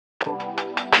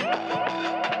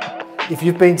If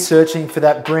you've been searching for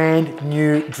that brand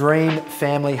new dream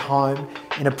family home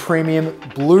in a premium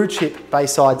blue chip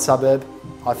Bayside suburb,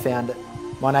 I found it.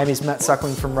 My name is Matt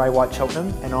Suckling from Ray White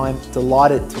Cheltenham, and I'm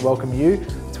delighted to welcome you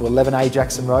to 11A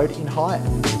Jackson Road in Highett.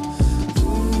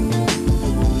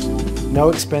 No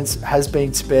expense has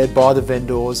been spared by the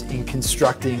vendors in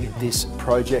constructing this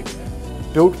project.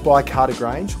 Built by Carter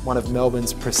Grange, one of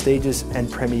Melbourne's prestigious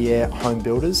and premier home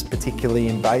builders, particularly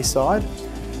in Bayside,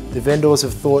 the vendors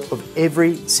have thought of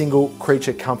every single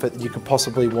creature comfort that you could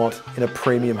possibly want in a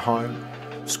premium home.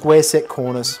 Square set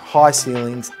cornice, high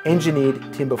ceilings,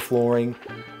 engineered timber flooring,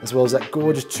 as well as that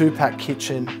gorgeous 2-pack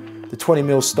kitchen, the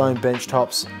 20mm stone bench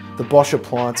tops, the Bosch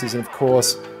appliances, and of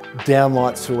course,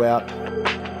 downlights throughout.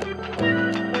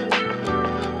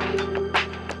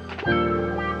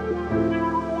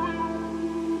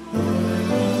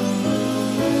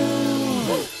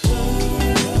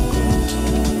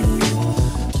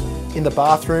 In the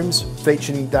bathrooms,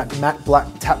 featuring that matte black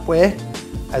tapware,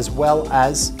 as well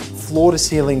as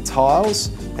floor-to-ceiling tiles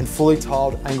and fully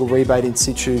tiled angle rebate in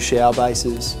situ shower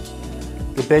bases.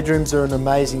 The bedrooms are an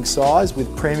amazing size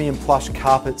with premium plush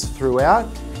carpets throughout,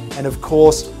 and of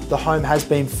course the home has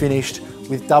been finished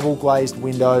with double glazed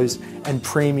windows and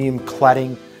premium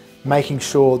cladding, making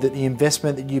sure that the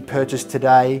investment that you purchase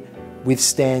today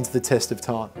withstands the test of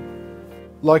time.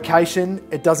 Location,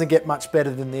 it doesn't get much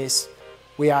better than this.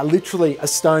 We are literally a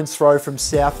stone's throw from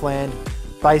Southland,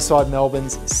 Bayside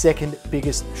Melbourne's second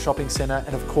biggest shopping centre,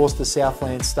 and of course the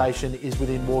Southland station is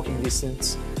within walking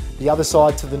distance. The other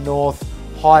side to the north,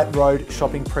 Highett Road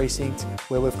shopping precinct,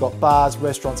 where we've got bars,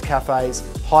 restaurants, cafes,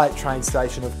 Highett train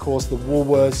station, of course the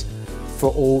Woolworths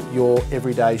for all your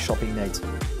everyday shopping needs.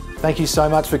 Thank you so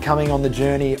much for coming on the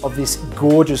journey of this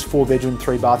gorgeous 4-bedroom,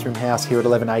 3-bathroom house here at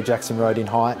 11A Jackson Road in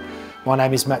Highett. My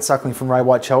name is Matt Suckling from Ray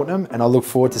White Cheltenham, and I look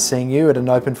forward to seeing you at an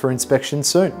open for inspection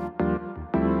soon.